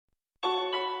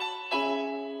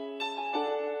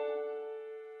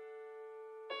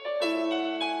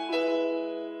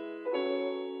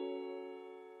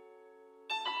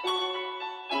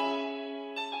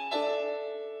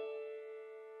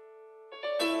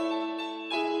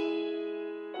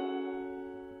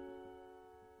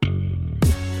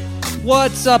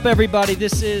What's up, everybody?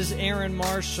 This is Aaron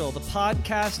Marshall. The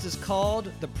podcast is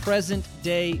called The Present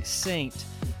Day Saint.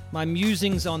 My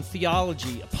musings on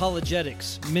theology,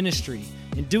 apologetics, ministry,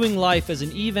 and doing life as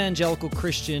an evangelical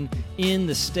Christian in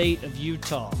the state of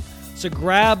Utah. So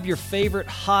grab your favorite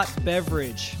hot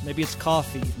beverage. Maybe it's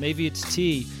coffee, maybe it's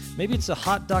tea, maybe it's a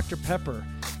hot Dr. Pepper.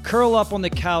 Curl up on the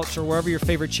couch or wherever your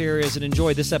favorite chair is and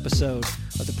enjoy this episode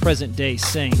of The Present Day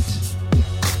Saint.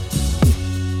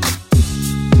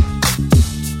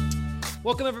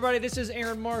 Welcome, everybody. This is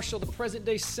Aaron Marshall, the Present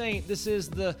Day Saint. This is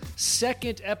the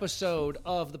second episode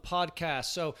of the podcast.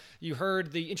 So you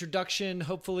heard the introduction,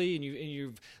 hopefully, and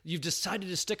you've decided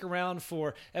to stick around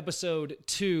for episode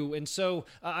 2. And so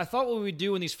I thought what we would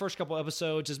do in these first couple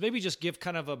episodes is maybe just give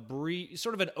kind of a brief,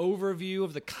 sort of an overview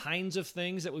of the kinds of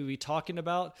things that we'll be talking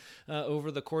about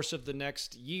over the course of the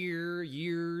next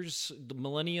years, the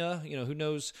millennia. You know, who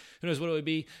knows what it would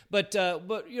be. But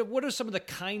you know, what are some of the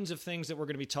kinds of things that we're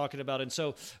going to be talking about? And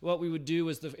so what we would do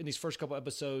is in these first couple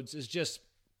episodes is just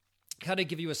kind of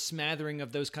give you a smattering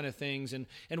of those kind of things and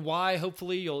why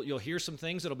hopefully you'll hear some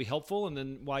things that'll be helpful, and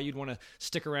then why you'd want to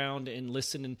stick around and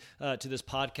listen to this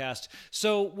podcast.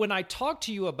 So when I talk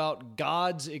to you about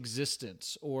God's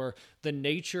existence or the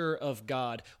nature of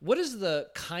God, what is the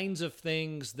kinds of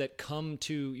things that come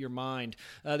to your mind?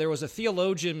 There was a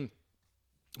theologian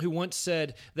who once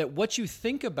said that what you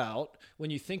think about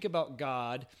when you think about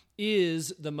God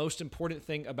is the most important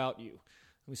thing about you.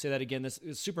 Let me say that again. This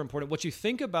is super important. What you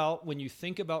think about when you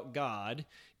think about God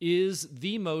is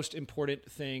the most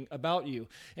important thing about you.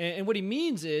 And what he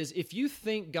means is, if you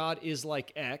think God is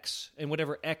like X, and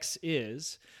whatever X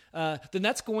is, then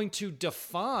that's going to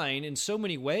define in so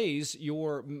many ways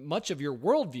much of your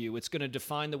worldview. It's going to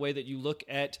define the way that you look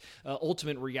at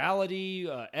ultimate reality,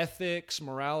 ethics,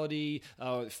 morality,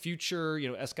 future,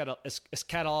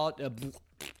 eschatology.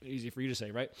 Easy for you to say,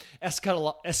 right? I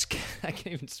can't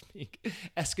even speak.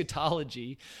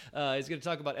 Eschatology. He's going to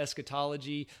talk about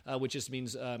eschatology, which just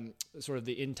means sort of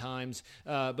the end times,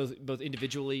 both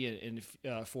individually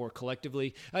and for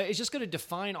collectively. It's just going to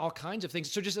define all kinds of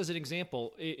things. So just as an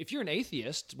example, if you're an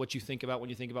atheist, what you think about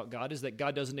when you think about God is that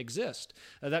God doesn't exist.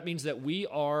 That means that we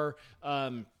are...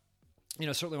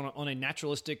 certainly on a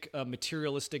naturalistic,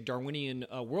 materialistic, Darwinian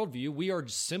worldview, we are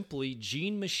simply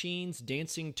gene machines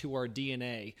dancing to our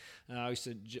DNA. I used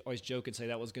to always joke and say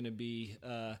that was going to be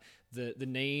the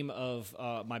name of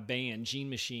my band, Gene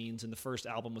Machines, and the first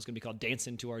album was going to be called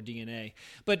Dancing to Our DNA.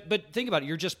 But think about it.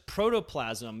 You're just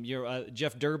protoplasm. You're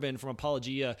Jeff Durbin from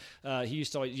Apologia. He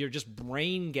used to. You're just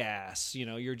brain gas.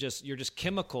 You're just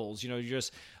chemicals. You're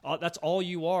just that's all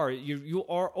you are. You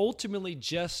are ultimately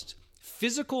just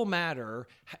physical matter,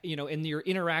 and you're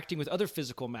interacting with other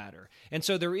physical matter. And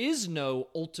so there is no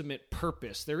ultimate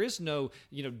purpose. There is no,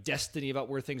 destiny about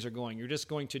where things are going. You're just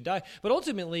going to die. But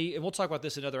ultimately, and we'll talk about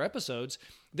this in other episodes,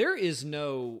 there is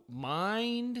no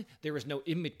mind. There is no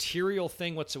immaterial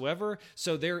thing whatsoever.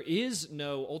 So there is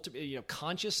no ultimate,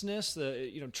 consciousness.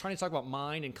 Trying to talk about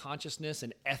mind and consciousness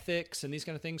and ethics and these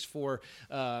kind of things for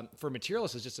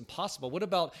materialists is just impossible. What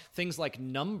about things like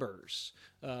numbers?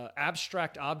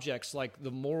 Abstract objects like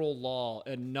the moral law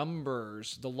and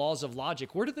numbers, the laws of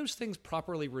logic, where do those things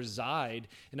properly reside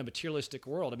in a materialistic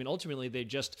world? I mean, ultimately, they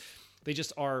just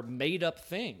are made up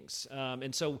things.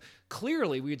 And so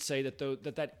clearly we would say that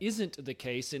that isn't the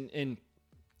case. And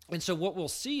so what we'll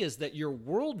see is that your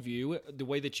worldview, the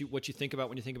way that what you think about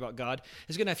when you think about God,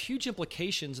 is going to have huge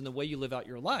implications in the way you live out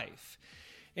your life.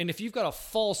 And if you've got a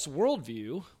false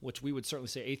worldview, which we would certainly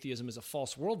say atheism is a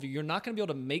false worldview, you're not going to be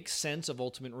able to make sense of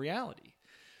ultimate reality.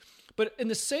 But in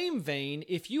the same vein,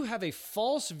 if you have a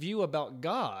false view about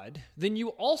God, then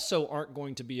you also aren't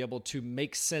going to be able to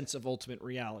make sense of ultimate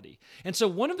reality. And so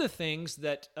one of the things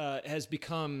that has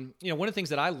become, one of the things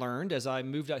that I learned as I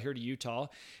moved out here to Utah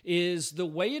is the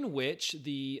way in which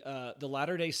the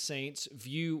Latter-day Saints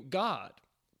view God.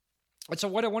 And so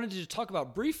what I wanted to talk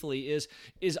about briefly is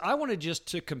I wanted just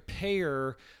to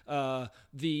compare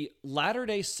the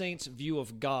Latter-day Saints' view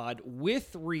of God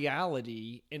with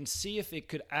reality and see if it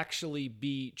could actually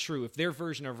be true, if their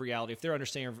version of reality, if their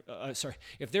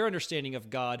understanding of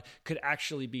God could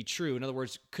actually be true. In other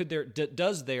words,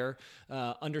 does their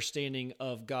understanding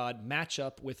of God match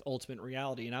up with ultimate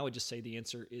reality? And I would just say the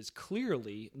answer is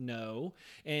clearly no.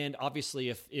 And obviously,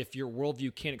 if your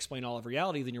worldview can't explain all of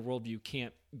reality, then your worldview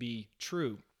can't be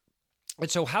true. And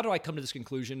so how do I come to this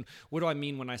conclusion? What do I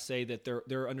mean when I say that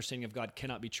their understanding of God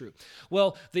cannot be true?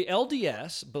 Well, the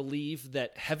LDS believe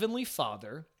that Heavenly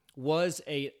Father was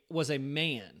a was a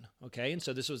man, okay? And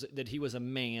so this was that he was a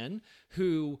man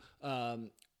who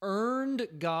earned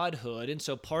godhood, and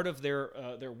so part of their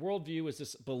worldview is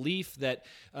this belief that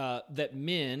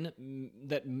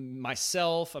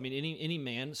myself, I mean any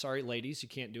man, sorry ladies, you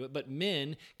can't do it, but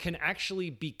men can actually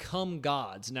become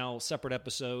gods. Now, separate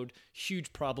episode,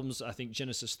 huge problems. I think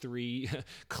Genesis 3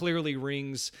 clearly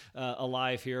rings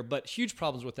alive here, but huge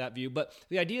problems with that view. But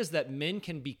the idea is that men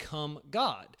can become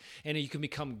God, and you can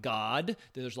become God.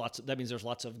 That means there's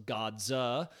lots of gods,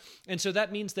 and so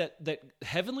that means that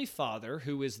Heavenly Father,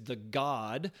 who is the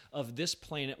God of this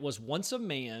planet, was once a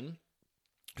man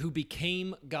who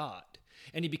became God.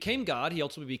 And he became God. He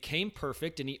ultimately became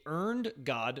perfect, and he earned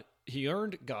God. He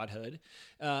earned godhood,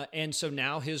 and so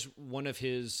now one of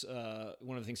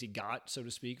the things he got, so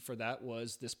to speak, for that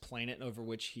was this planet over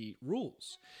which he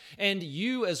rules. And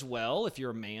you as well, if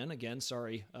you're a man, again,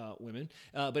 sorry, women,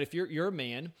 but if you're a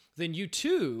man, then you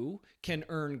too can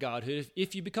earn godhood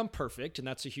if you become perfect, and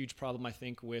that's a huge problem, I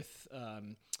think, with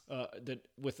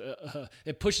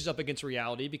it pushes up against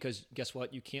reality, because guess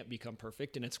what? You can't become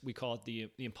perfect, and we call it the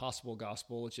impossible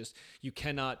gospel. It's just you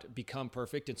cannot become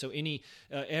perfect, and so any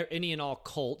and all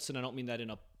cults, and I don't mean that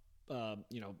in a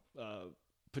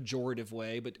pejorative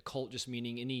way, but cult just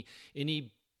meaning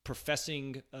any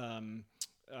professing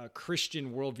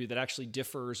Christian worldview that actually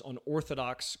differs on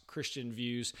Orthodox Christian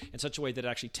views in such a way that it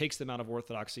actually takes them out of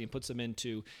orthodoxy and puts them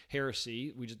into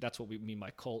heresy. That's what we mean by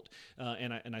cult,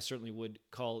 and I certainly would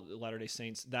call the Latter-day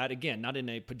Saints that, again, not in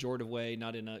a pejorative way,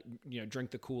 not in a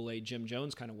drink the Kool-Aid Jim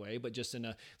Jones kind of way, but just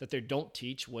in that they don't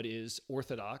teach what is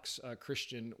Orthodox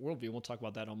Christian worldview. We'll talk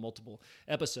about that on multiple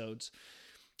episodes.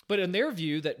 But in their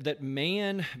view, that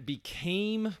man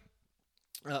became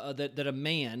that a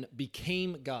man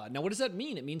became God. Now, what does that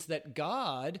mean? It means that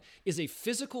God is a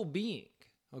physical being,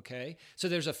 okay? So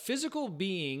there's a physical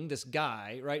being, this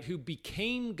guy, right, who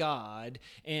became God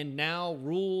and now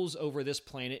rules over this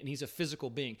planet, and he's a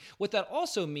physical being. What that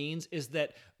also means is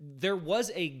that there was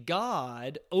a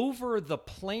God over the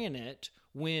planet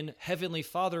when Heavenly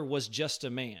Father was just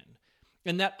a man.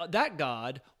 And that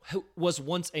God was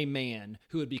once a man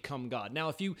who had become God. Now,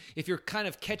 if you're kind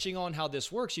of catching on how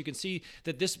this works, you can see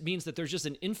that this means that there's just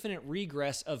an infinite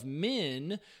regress of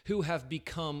men who have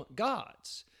become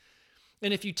gods.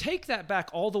 And if you take that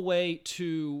back all the way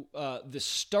to the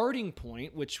starting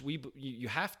point, which you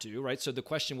have to, right? So the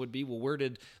question would be, well, where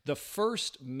did the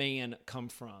first man come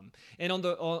from? And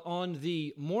on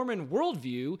the Mormon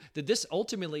worldview, that this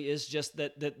ultimately is just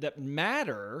that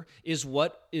matter was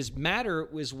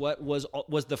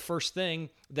the first thing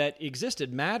that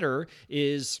existed. Matter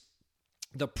is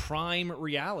the prime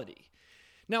reality.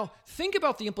 Now, think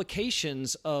about the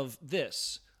implications of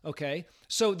this. Okay,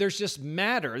 so there's just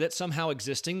matter that's somehow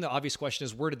existing. The obvious question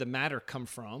is, where did the matter come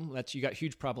from? You got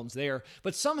huge problems there.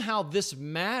 But somehow this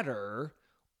matter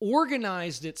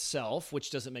organized itself,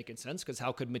 which doesn't make any sense, because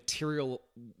how could material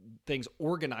things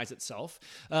organize itself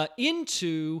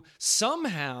into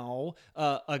somehow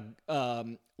a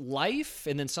life,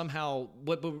 and then somehow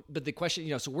but the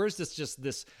question, so where's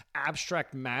this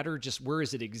abstract matter, just where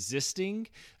is it existing?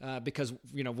 Because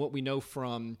what we know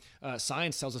from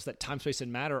science tells us that time, space,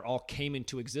 and matter all came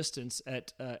into existence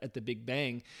at the Big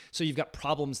Bang. So you've got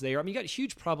problems there. I mean, you got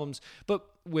huge problems, but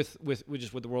with the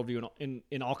worldview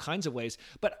in all kinds of ways.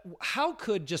 But how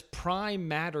could just prime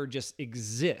matter just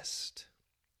exist?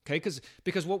 Okay,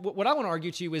 because what I want to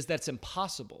argue to you is that's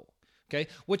impossible. Okay,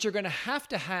 what you're going to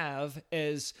have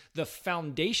as the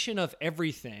foundation of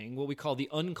everything, what we call the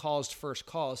uncaused first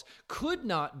cause, could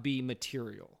not be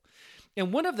material.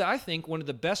 And I think one of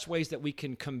the best ways that we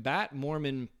can combat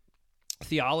Mormon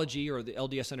theology or the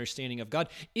LDS understanding of God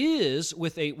is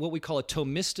with what we call a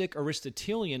Thomistic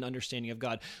Aristotelian understanding of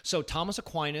God. So Thomas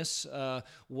Aquinas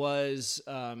was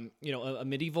a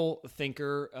medieval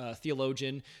thinker,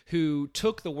 theologian, who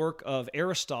took the work of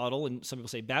Aristotle, and some people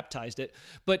say baptized it,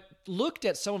 but looked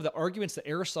at some of the arguments that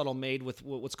Aristotle made with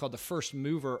what's called the first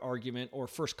mover argument or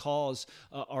first cause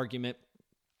argument,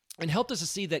 and helped us to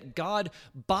see that God,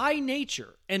 by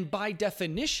nature and by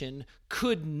definition,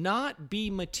 could not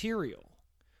be material.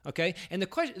 Okay, and the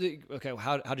question,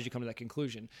 how did you come to that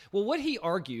conclusion? Well, what he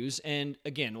argues, and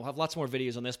again, we'll have lots more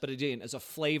videos on this, but again, as a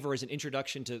flavor, as an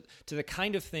introduction to the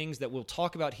kind of things that we'll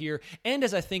talk about here, and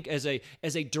as I think as a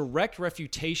direct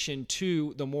refutation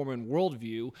to the Mormon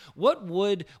worldview,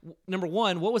 number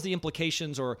one, what was the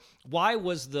implications, or why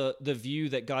was the view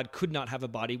that God could not have a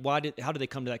body? How did they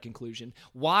come to that conclusion?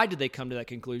 Why did they come to that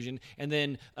conclusion? And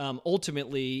then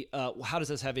ultimately, how does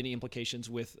this have any implications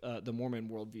with the Mormon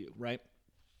worldview, right?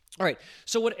 All right.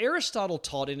 So what Aristotle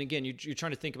taught, and again, you're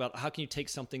trying to think about how can you take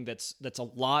something that's a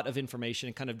lot of information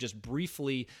and kind of just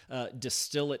briefly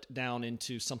distill it down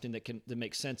into something that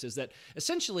makes sense. Is that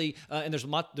essentially, and there's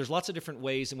lots of different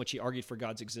ways in which he argued for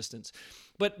God's existence,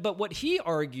 but what he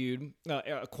argued,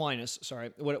 Aquinas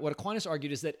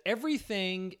argued is that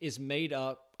everything is made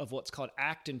up of what's called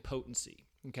act and potency.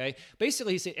 Okay.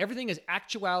 Basically, he said everything is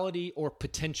actuality or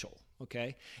potential.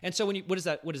 Okay. And so what does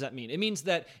that mean? It means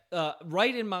that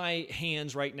right in my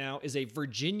hands right now is a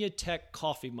Virginia Tech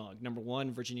coffee mug. Number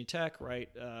one, Virginia Tech, right?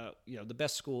 The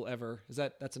best school ever.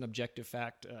 That's an objective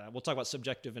fact. We'll talk about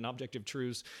subjective and objective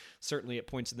truths certainly at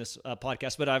points in this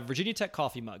podcast, but I have Virginia Tech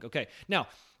coffee mug. Okay. Now,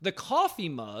 the coffee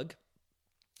mug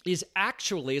is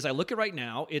actually, as I look at right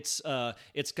now, it's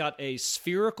got a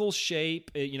spherical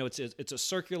shape. It's a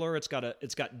circular. It's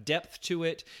got depth to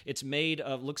it. It's made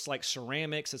of, looks like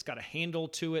ceramics. It's got a handle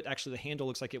to it. Actually, the handle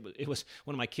looks like it was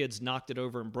one of my kids knocked it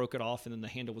over and broke it off, and then the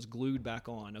handle was glued back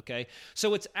on. Okay,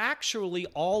 so it's actually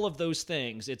all of those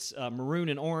things. It's maroon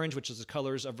and orange, which is the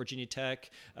colors of Virginia Tech.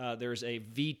 There's a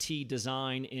VT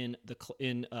design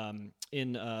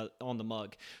on the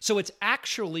mug. So it's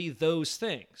actually those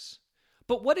things.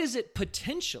 But what is it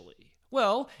potentially?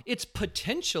 Well, it's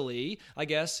potentially, I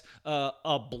guess,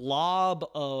 a blob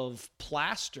of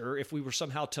plaster if we were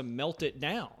somehow to melt it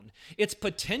down. It's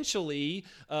potentially,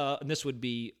 and this would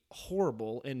be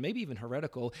horrible and maybe even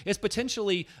heretical, it's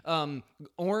potentially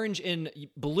orange and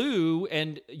blue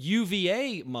and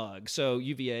UVA mug. So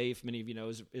UVA, if many of you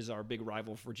know, is our big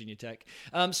rival for Virginia Tech.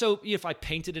 So if I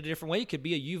painted it a different way, it could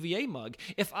be a UVA mug.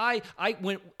 If I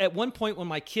went at one point when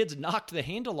my kids knocked the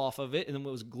handle off of it and then it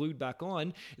was glued back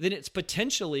on, then it's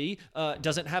potentially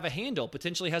doesn't have a handle,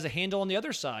 potentially has a handle on the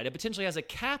other side. It potentially has a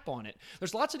cap on it.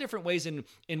 There's lots of different ways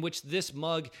in which this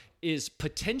mug is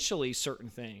potentially certain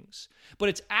things, but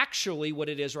it's actually what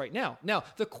it is right now. Now,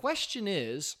 the question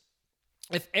is,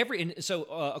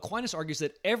 Aquinas argues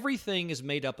that everything is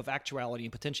made up of actuality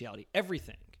and potentiality.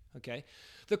 Everything, okay?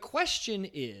 The question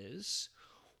is,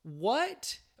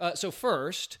 so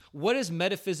first, what is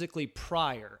metaphysically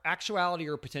prior, actuality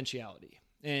or potentiality?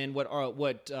 And what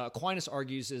Aquinas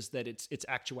argues is that it's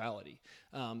actuality.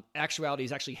 Actuality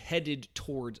is actually headed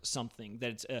towards something.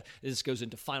 This goes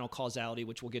into final causality,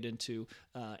 which we'll get into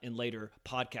in later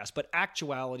podcasts. But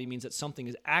actuality means that something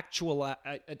is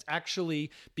it's actually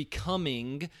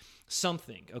becoming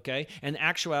something, okay? And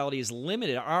actuality is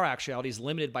limited. Our actuality is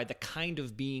limited by the kind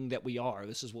of being that we are.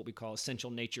 This is what we call essential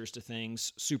natures to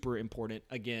things. Super important.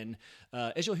 Again,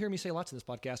 as you'll hear me say lots in this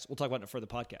podcast, we'll talk about it in a further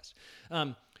podcast.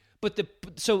 But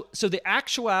the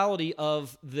actuality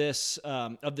of this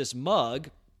mug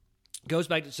goes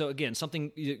back to, so again,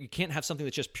 something you can't have something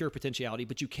that's just pure potentiality,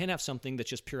 but you can have something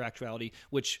that's just pure actuality,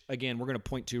 which again we're going to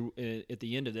point to at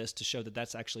the end of this to show that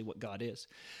that's actually what God is.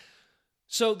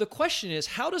 So the question is,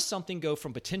 how does something go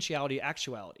from potentiality to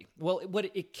actuality? Well,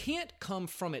 it can't come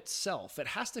from itself. It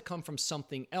has to come from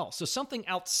something else. So something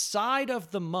outside of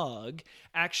the mug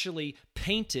actually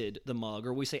painted the mug,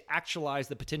 or we say actualized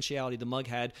the potentiality the mug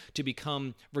had to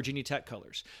become Virginia Tech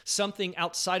colors. Something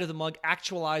outside of the mug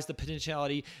actualized the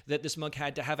potentiality that this mug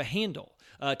had to have a handle,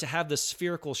 to have the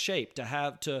spherical shape, to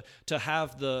have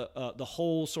the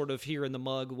hole sort of here in the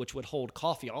mug, which would hold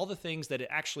coffee. All the things that it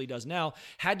actually does now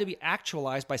had to be actualized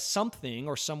by something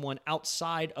or someone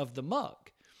outside of the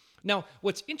mug. Now,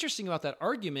 what's interesting about that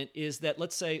argument is that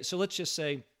let's just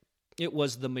say it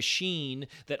was the machine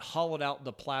that hollowed out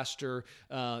the plaster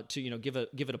to give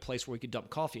it a place where we could dump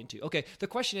coffee into. Okay, the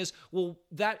question is, well,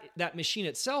 that machine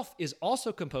itself is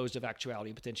also composed of actuality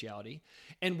and potentiality,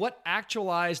 and what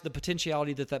actualized the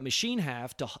potentiality that machine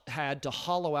had to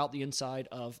hollow out the inside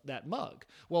of that mug?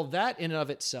 Well, that in and of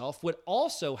itself would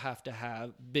also have to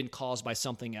have been caused by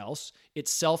something else,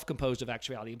 itself composed of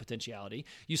actuality and potentiality.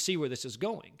 You see where this is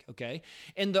going, okay?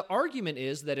 And the argument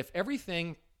is that if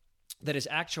everything that is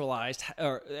actualized,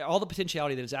 or all the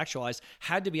potentiality that is actualized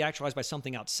had to be actualized by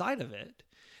something outside of it,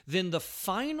 then the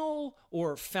final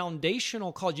or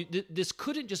foundational cause, this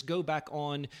couldn't just go back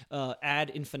on ad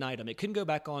infinitum. It couldn't go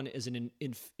back on as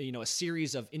a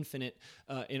series of infinite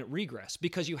in regress,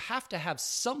 because you have to have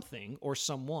something or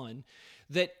someone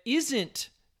that isn't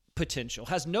potential,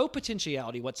 has no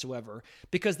potentiality whatsoever,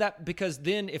 because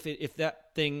then if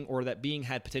that thing or that being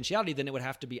had potentiality, then it would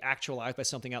have to be actualized by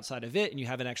something outside of it, and you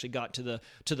haven't actually got to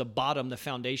the bottom, the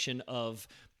foundation of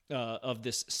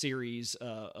this series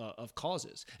of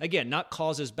causes. Again, not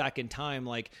causes back in time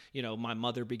like, my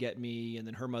mother beget me and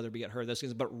then her mother beget her, those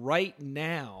things, but right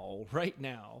now,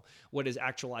 what is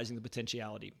actualizing the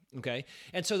potentiality, okay?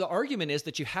 And so the argument is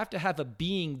that you have to have a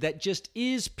being that just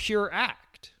is pure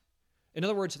act. In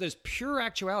other words, there's pure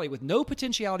actuality with no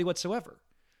potentiality whatsoever.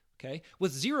 Okay,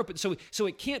 with zero, so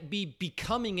it can't be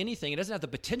becoming anything. It doesn't have the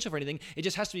potential for anything. It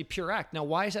just has to be pure act. Now,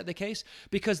 why is that the case?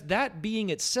 Because that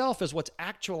being itself is what's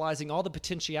actualizing all the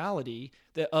potentiality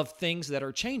of things that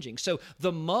are changing. So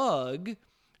the mug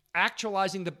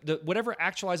actualizing the whatever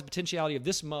actualized potentiality of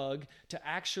this mug to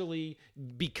actually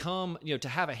become, to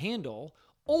have a handle,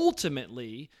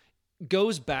 ultimately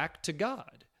goes back to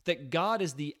God. That God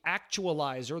is the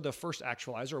actualizer, the first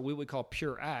actualizer, or we would call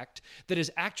pure act, that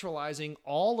is actualizing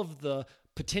all of the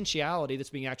potentiality that's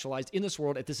being actualized in this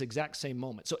world at this exact same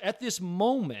moment. So at this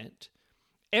moment,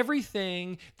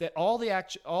 everything that all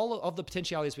of the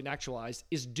potentiality that's been actualized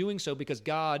is doing so because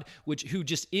God, who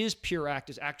just is pure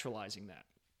act, is actualizing that.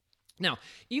 Now,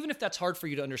 even if that's hard for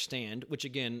you to understand, which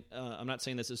again, I'm not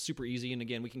saying this is super easy, and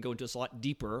again, we can go into this a lot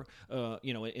deeper,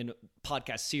 in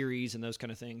podcast series and those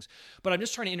kind of things, but I'm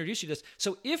just trying to introduce you to this.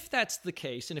 So if that's the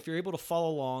case, and if you're able to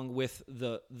follow along with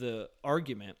the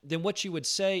argument, then what you would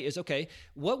say is, okay,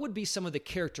 what would be some of the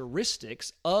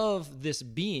characteristics of this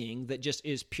being that just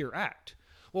is pure act?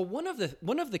 Well, one of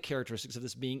the characteristics of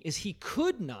this being is he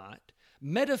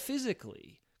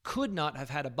metaphysically could not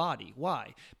have had a body.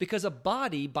 Why? Because a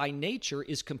body by nature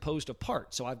is composed of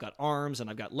parts. So I've got arms and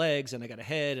I've got legs and I got a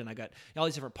head and I got all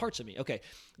these different parts of me. Okay.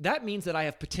 That means that I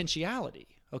have potentiality.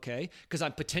 Okay. Because I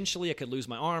could lose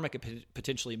my arm. I could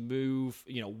potentially move,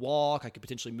 walk. I could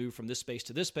potentially move from this space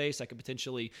to this space. I could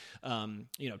potentially,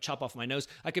 chop off my nose.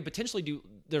 I could potentially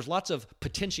there's lots of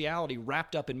potentiality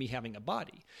wrapped up in me having a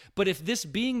body. But if this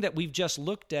being that we've just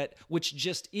looked at, which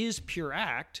just is pure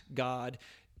act, God,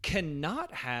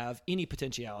 cannot have any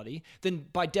potentiality, then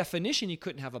by definition he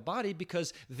couldn't have a body,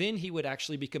 because then he would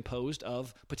actually be composed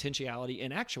of potentiality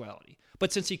and actuality.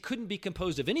 But since he couldn't be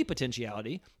composed of any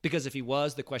potentiality, because if he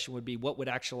was, the question would be what would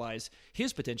actualize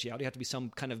his potentiality? It'd have to be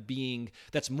some kind of being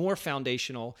that's more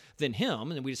foundational than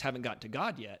him, and we just haven't gotten to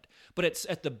God yet. But it's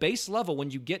at the base level,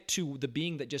 when you get to the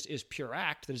being that just is pure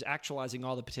act, that is actualizing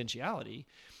all the potentiality,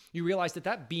 you realize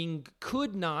that being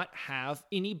could not have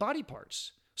any body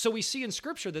parts. So we see in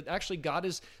Scripture that actually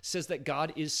says that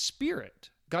God is spirit.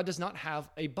 God does not have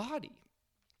a body.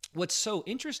 What's so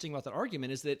interesting about that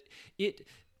argument is that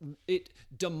it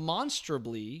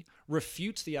demonstrably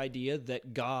refutes the idea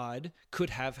that God could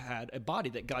have had a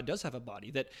body, that God does have a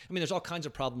body. There's all kinds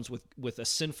of problems with a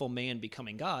sinful man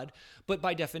becoming God, but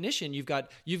by definition, you've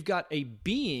got a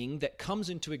being that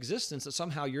comes into existence that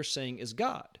somehow you're saying is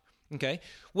God. Okay?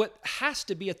 What has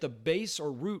to be at the base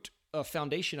or root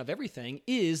foundation of everything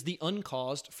is the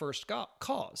uncaused first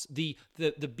cause, the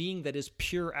being that is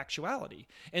pure actuality.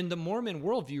 And the Mormon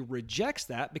worldview rejects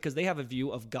that because they have a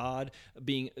view of God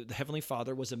being the Heavenly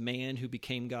Father was a man who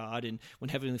became God, and when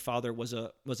Heavenly Father was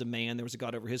a man, there was a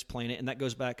God over his planet, and that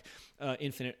goes back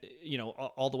infinite,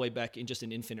 all the way back in just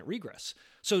an infinite regress.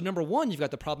 So number one, you've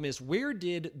got the problem is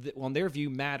on their view,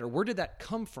 matter, where did that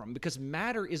come from? Because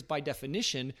matter is by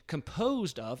definition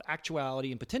composed of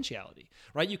actuality and potentiality,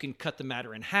 right? You can cut the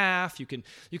matter in half. You can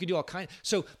do all kinds.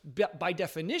 So by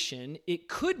definition, it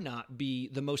could not be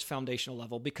the most foundational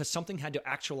level because something had to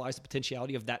actualize the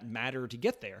potentiality of that matter to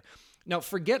get there. Now,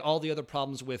 forget all the other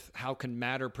problems with how can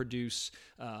matter produce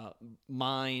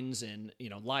minds and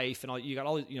life and all. You got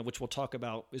all which we'll talk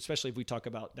about, especially if we talk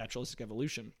about naturalistic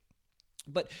evolution.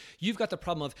 But you've got the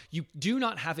problem of you do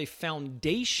not have a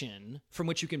foundation from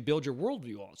which you can build your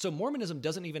worldview on. So Mormonism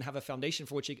doesn't even have a foundation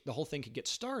for which the whole thing could get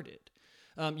started.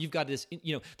 You've got this,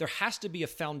 there has to be a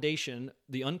foundation,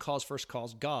 the uncaused first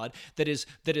cause, God, that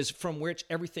is from which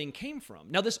everything came from.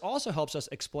 Now, this also helps us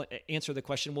answer the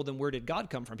question, well, then where did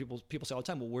God come from? People say all the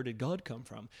time, well, where did God come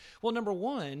from? Well, number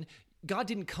one, God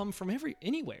didn't come from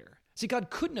anywhere. See, God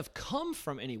couldn't have come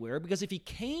from anywhere, because if he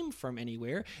came from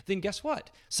anywhere, then guess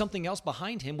what? Something else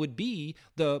behind him would be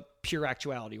the pure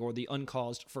actuality or the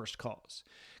uncaused first cause.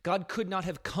 God could not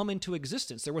have come into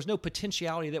existence. There was no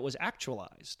potentiality that was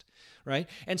actualized, right?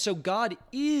 And so God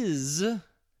is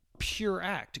pure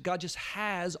act. God just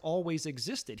has always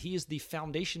existed. He is the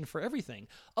foundation for everything.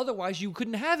 Otherwise, you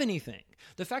couldn't have anything.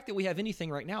 The fact that we have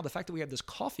anything right now, the fact that we have this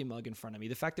coffee mug in front of me,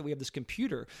 the fact that we have this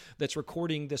computer that's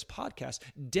recording this podcast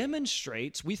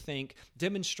demonstrates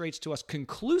to us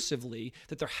conclusively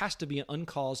that there has to be an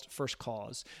uncaused first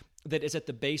cause that is at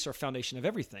the base or foundation of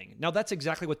everything. Now, that's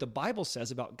exactly what the Bible says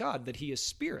about God, that he is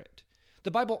spirit.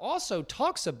 The Bible also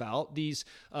talks about these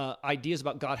ideas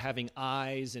about God having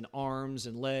eyes and arms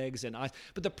and legs and eyes.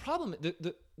 But the problem,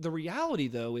 the reality,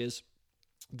 though, is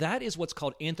that is what's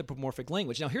called anthropomorphic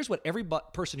language. Now, here's what every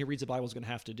person who reads the Bible is going to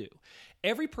have to do.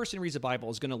 Every person who reads the Bible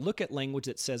is going to look at language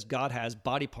that says God has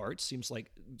body parts, seems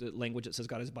like the language that says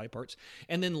God has body parts,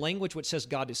 and then language which says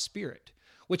God is spirit.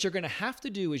 what you're going to have to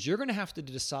do is you're going to have to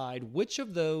decide which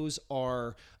of those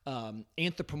are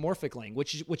anthropomorphic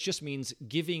language, which just means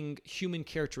giving human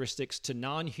characteristics to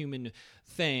non-human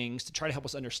things to try to help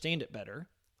us understand it better,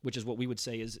 which is what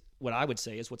I would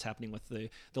say is what's happening with the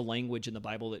language in the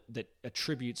Bible that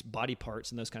attributes body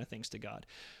parts and those kind of things to God.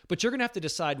 But you're going to have to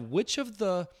decide which of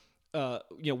those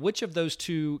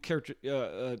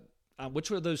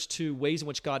two ways in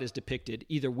which God is depicted,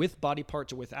 either with body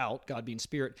parts or without, God being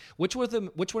spirit, which one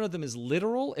of them is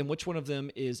literal and which one of them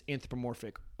is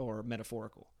anthropomorphic or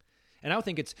metaphorical. And I would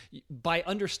think it's by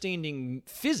understanding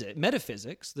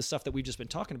metaphysics, the stuff that we've just been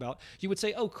talking about, you would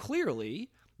say, oh,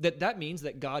 clearly that means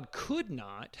that God could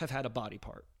not have had a body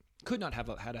part, could not have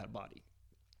had a body.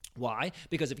 Why?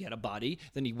 Because if he had a body,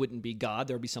 then he wouldn't be God.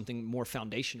 There would be something more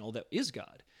foundational that is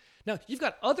God. Now, you've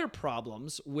got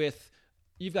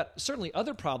certainly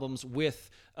other problems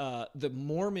with the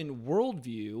Mormon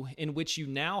worldview, in which you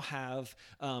now have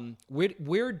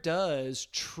where does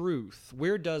truth,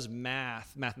 where does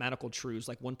mathematical truths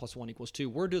like 1 + 1 = 2,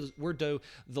 where do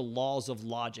the laws of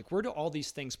logic, where do all these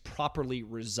things properly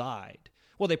reside?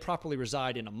 Well, they properly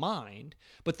reside in a mind,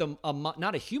 but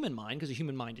not a human mind, because a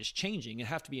human mind is changing. It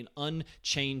have to be an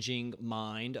unchanging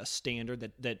mind, a standard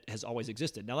that has always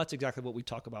existed. Now, that's exactly what we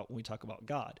talk about when we talk about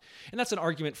God. And that's an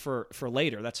argument for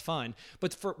later. That's fine.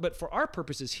 But for our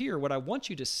purposes here, what I want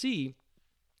you to see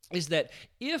is that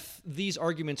if these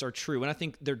arguments are true, and I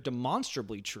think they're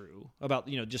demonstrably true about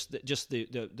just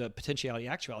the potentiality,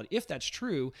 actuality, if that's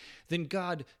true, then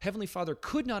God, Heavenly Father,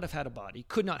 could not have had a body,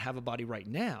 could not have a body right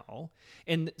now,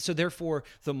 and so therefore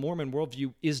the Mormon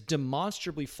worldview is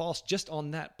demonstrably false just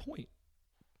on that point.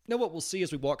 Now, what we'll see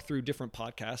as we walk through different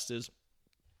podcasts is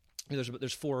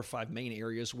there's 4 or 5 main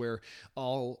areas where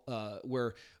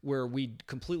we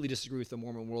completely disagree with the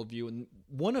Mormon worldview, and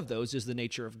one of those is the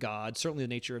nature of God, certainly the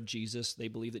nature of Jesus. They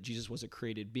believe that Jesus was a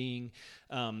created being,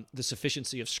 the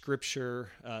sufficiency of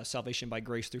Scripture, salvation by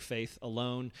grace through faith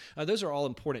alone. Those are all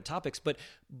important topics, but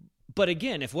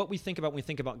again, if what we think about when we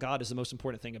think about God is the most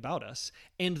important thing about us,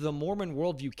 and the Mormon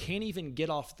worldview can't even get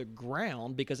off the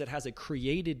ground because it has a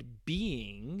created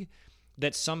being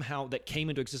that came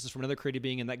into existence from another created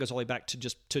being, and that goes all the way back to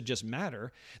just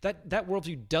matter, that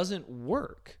worldview doesn't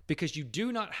work, because you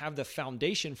do not have the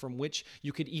foundation from which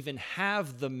you could even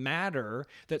have the matter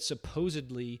that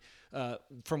supposedly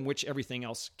from which everything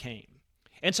else came.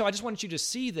 And so I just wanted you to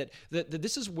see that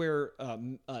this is where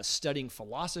studying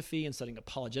philosophy and studying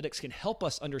apologetics can help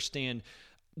us understand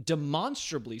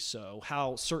demonstrably so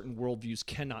how certain worldviews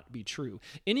cannot be true.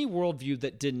 Any worldview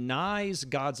that denies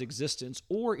God's existence,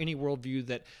 or any worldview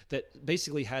that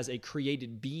basically has a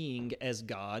created being as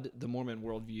God, the Mormon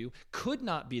worldview, could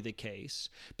not be the case,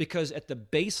 because at the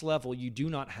base level you do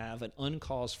not have an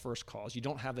uncaused first cause. You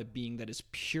don't have a being that is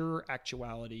pure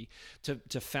actuality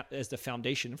as the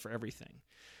foundation for everything.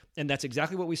 And that's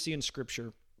exactly what we see in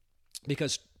Scripture,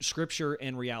 because Scripture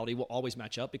and reality will always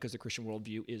match up, because the Christian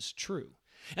worldview is true.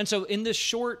 And so in this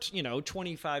short,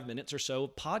 25 minutes or so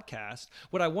podcast,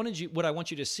 what I want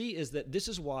you to see is that this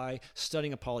is why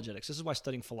studying apologetics, this is why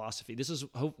studying philosophy, this is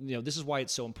why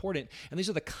it's so important. And these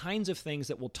are the kinds of things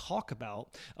that we'll talk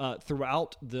about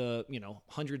throughout the,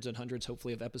 hundreds and hundreds,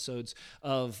 hopefully, of episodes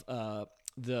of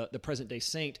the present day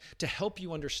saint, to help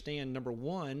you understand, number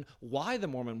one, why the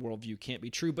Mormon worldview can't be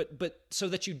true, but so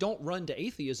that you don't run to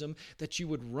atheism, that you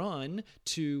would run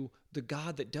to the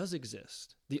God that does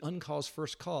exist, the uncaused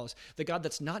first cause, the God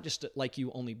that's not just like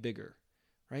you, only bigger,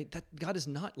 right? That God is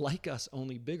not like us,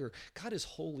 only bigger. God is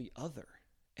wholly other.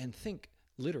 And thank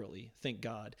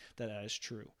God that is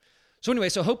true. So anyway,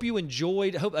 so hope you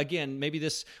enjoyed. Hope, again, maybe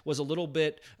this was a little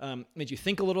bit, made you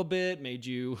think a little bit, made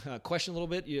you question a little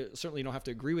bit. You certainly don't have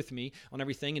to agree with me on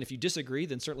everything. And if you disagree,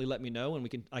 then certainly let me know,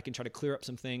 and I can try to clear up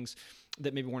some things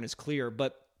that maybe weren't as clear.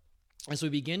 But as we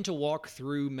begin to walk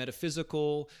through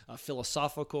metaphysical,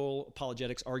 philosophical,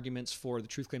 apologetics arguments for the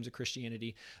truth claims of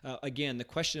Christianity, again, the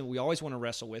question we always want to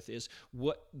wrestle with is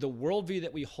what the worldview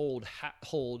that we hold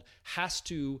has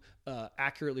to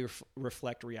accurately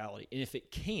reflect reality. And if it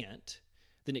can't,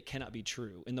 then it cannot be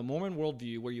true. In the Mormon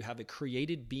worldview, where you have a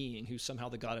created being who's somehow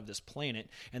the God of this planet,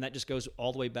 and that just goes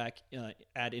all the way back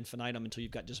ad infinitum until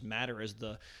you've got just matter as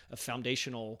the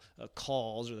foundational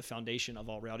cause or the foundation of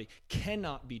all reality,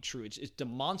 cannot be true. It's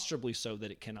demonstrably so that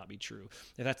it cannot be true.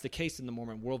 If that's the case, then the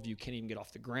Mormon worldview can't even get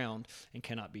off the ground and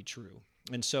cannot be true.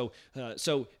 And so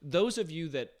those of you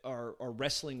that are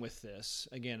wrestling with this,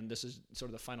 again, this is sort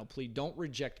of the final plea, don't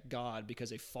reject God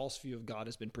because a false view of God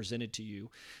has been presented to you.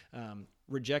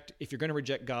 if you're going to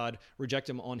reject God, reject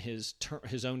him on his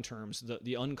own terms,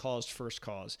 the uncaused first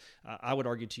cause. I would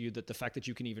argue to you that the fact that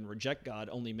you can even reject God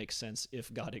only makes sense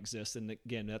if God exists. And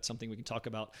again, that's something we can talk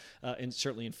about and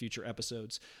certainly in future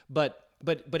episodes. But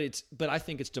I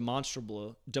think it's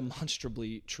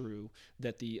demonstrably true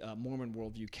that the Mormon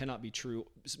worldview cannot be true,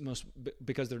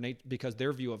 because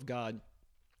their view of God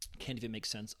can't even make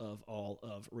sense of all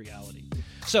of reality.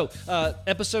 So,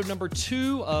 episode number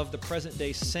 2 of The Present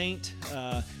Day Saint.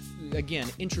 Again,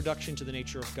 introduction to the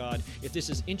nature of God. If this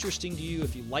is interesting to you,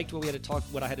 if you liked what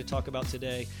I had to talk about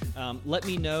today, let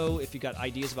me know if you got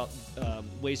ideas about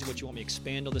ways in which you want me to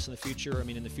expand on this in the future. I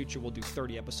mean, in the future, we'll do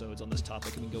 30 episodes on this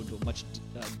topic, and we can go into a much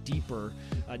deeper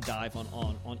dive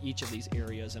on each of these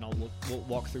areas, and we'll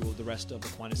walk through the rest of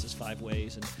Aquinas' 5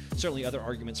 ways, and certainly other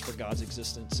arguments for God's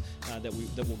existence that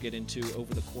we'll get into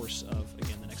over the course of,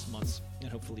 again, the next months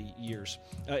and hopefully years.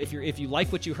 If you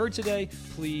like what you heard today,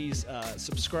 please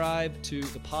subscribe to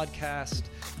the podcast.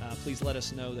 Please let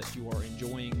us know that you are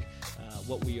enjoying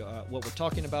what we're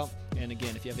talking about. And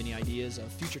again, if you have any ideas of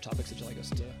future topics that you'd like us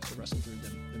to wrestle through,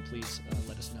 then please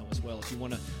let us know as well. If you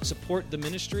want to support the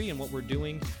ministry and what we're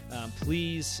doing,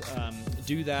 please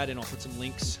do that. And I'll put some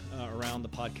links around the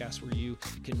podcast where you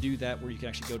can do that, where you can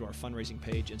actually go to our fundraising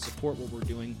page and support what we're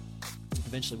doing.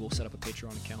 Eventually, we'll set up a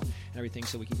Patreon account and everything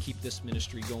so we can keep this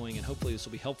ministry going, and hopefully this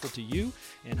will be helpful to you,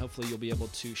 and hopefully you'll be able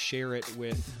to share it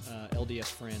with LDS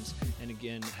friends, and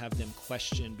again, have them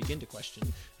begin to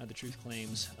question the truth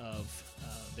claims of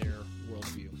their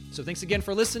worldview. So thanks again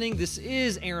for listening. This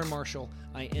is Aaron Marshall.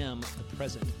 I am the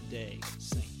Present Day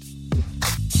Saint.